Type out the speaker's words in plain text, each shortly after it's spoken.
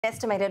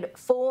Estimated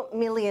 4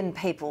 million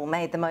people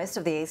made the most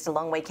of the Easter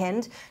long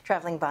weekend,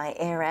 travelling by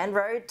air and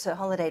road to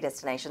holiday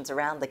destinations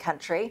around the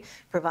country,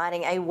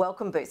 providing a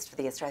welcome boost for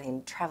the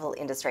Australian travel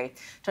industry.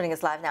 Joining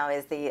us live now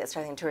is the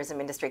Australian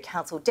Tourism Industry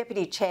Council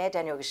Deputy Chair,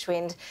 Daniel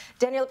Gschwind.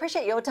 Daniel,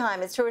 appreciate your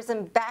time. Is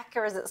tourism back,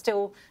 or is it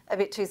still a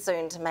bit too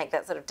soon to make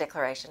that sort of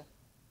declaration?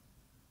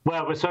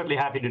 Well, we're certainly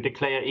happy to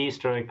declare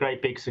Easter a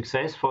great big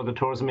success for the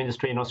tourism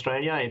industry in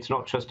Australia. It's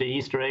not just the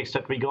Easter eggs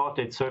that we got,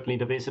 it's certainly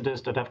the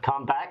visitors that have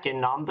come back in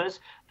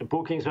numbers. The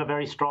bookings were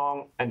very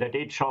strong and they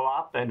did show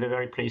up, and we're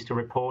very pleased to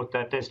report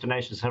that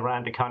destinations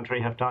around the country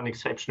have done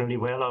exceptionally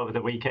well over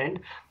the weekend,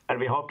 and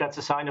we hope that's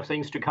a sign of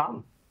things to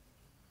come.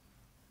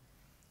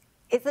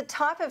 Is the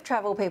type of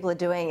travel people are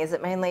doing, is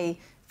it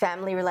mainly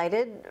family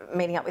related,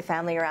 meeting up with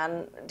family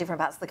around different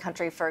parts of the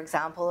country, for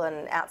example,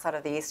 and outside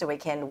of the Easter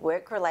weekend,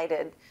 work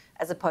related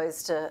as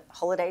opposed to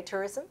holiday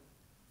tourism?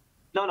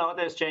 No,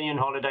 there's genuine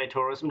holiday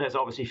tourism. There's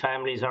obviously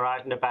families are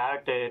out and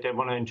about. They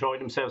want to enjoy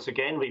themselves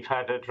again. We've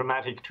had a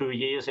dramatic 2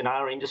 years in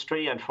our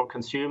industry, and for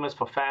consumers,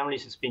 for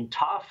families, it's been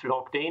tough,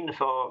 locked in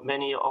for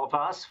many of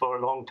us for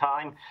a long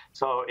time.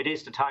 So it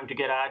is the time to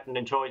get out and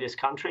enjoy this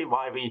country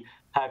while we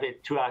have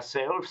it to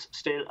ourselves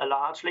still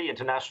largely.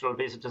 International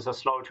visitors are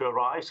slow to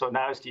arrive, so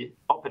now is the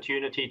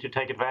opportunity to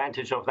take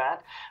advantage of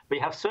that. We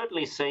have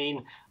certainly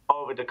seen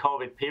over the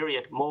COVID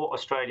period more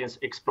Australians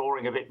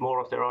exploring a bit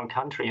more of their own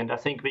country, and I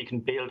think we can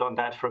build on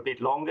that for a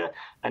bit longer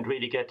and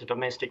really get the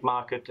domestic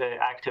market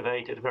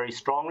activated very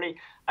strongly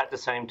at the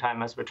same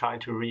time as we're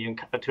trying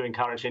to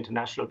encourage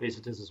international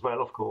visitors as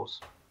well, of course.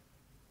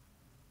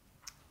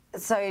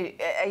 So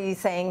are you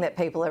saying that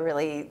people are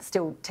really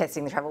still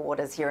testing the travel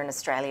waters here in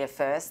Australia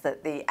first,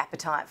 that the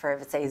appetite for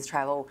overseas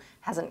travel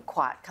hasn't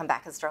quite come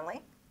back as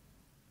strongly?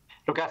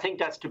 Look, I think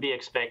that's to be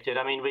expected.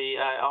 I mean, we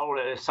are all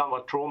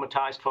somewhat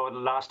traumatized for the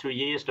last 2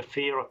 years. The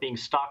fear of being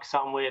stuck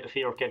somewhere, the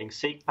fear of getting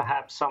sick,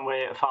 perhaps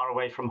somewhere far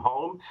away from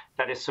home.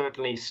 That is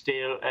certainly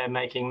still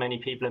making many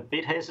people a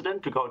bit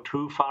hesitant to go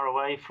too far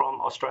away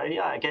from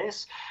Australia, I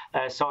guess.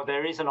 So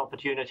there is an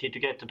opportunity to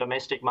get the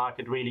domestic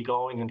market really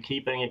going and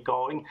keeping it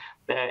going.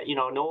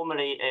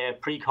 Normally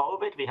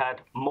pre-COVID, we had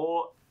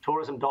more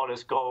tourism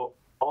dollars go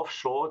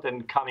offshore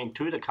than coming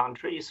to the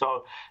country.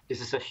 So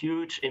this is a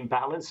huge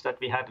imbalance that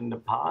we had in the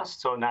past.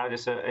 So now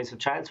there's a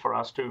chance for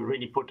us to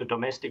really put the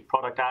domestic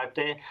product out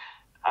there.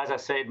 As I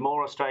said,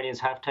 more Australians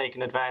have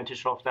taken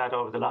advantage of that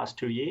over the last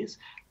 2 years.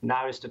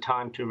 Now is the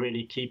time to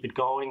really keep it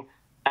going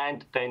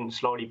and then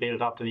slowly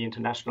build up to the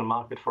international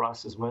market for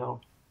us as well.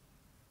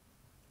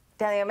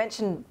 Daniel, I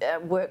mentioned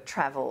work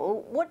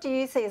travel. What do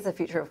you see as the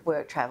future of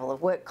work travel,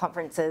 of work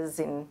conferences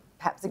in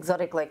perhaps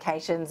exotic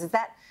locations? Is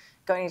that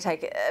going to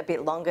take a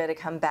bit longer to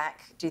come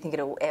back? Do you think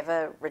it'll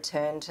ever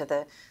return to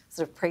the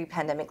sort of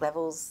pre-pandemic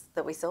levels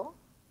that we saw?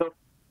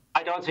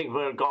 I don't think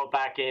we'll go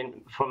back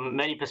in, from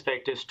many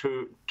perspectives,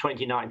 to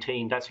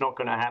 2019. That's not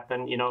going to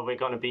happen. We're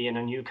going to be in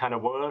a new kind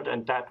of world,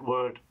 and that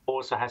world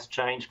also has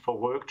changed for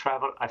work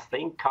travel. I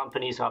think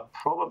companies are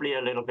probably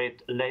a little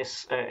bit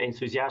less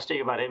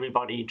enthusiastic about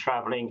everybody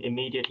traveling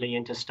immediately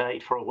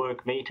interstate for a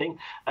work meeting.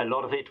 A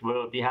lot of it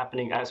will be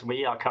happening as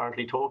we are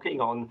currently talking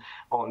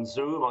on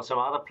Zoom or some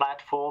other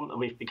platform.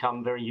 We've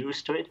become very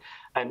used to it,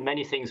 and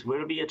many things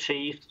will be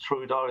achieved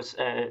through those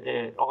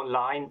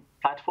online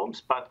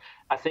platforms. But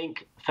I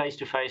think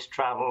face-to-face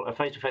travel,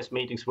 face-to-face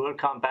meetings will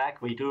come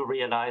back. We do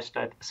realize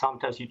that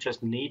sometimes you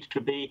just need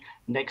to be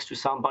next to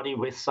somebody,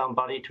 with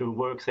somebody, to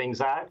work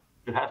things out,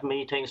 to have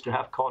meetings, to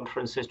have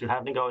conferences, to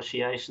have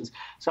negotiations.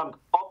 So I'm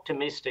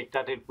optimistic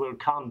that it will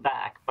come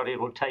back, but it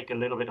will take a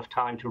little bit of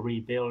time to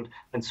rebuild.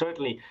 And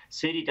certainly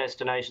city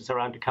destinations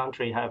around the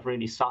country have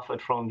really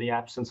suffered from the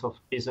absence of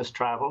business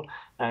travel,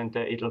 and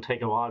it'll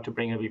take a while to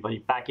bring everybody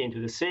back into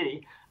the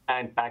city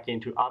and back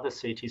into other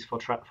cities for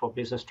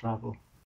business travel.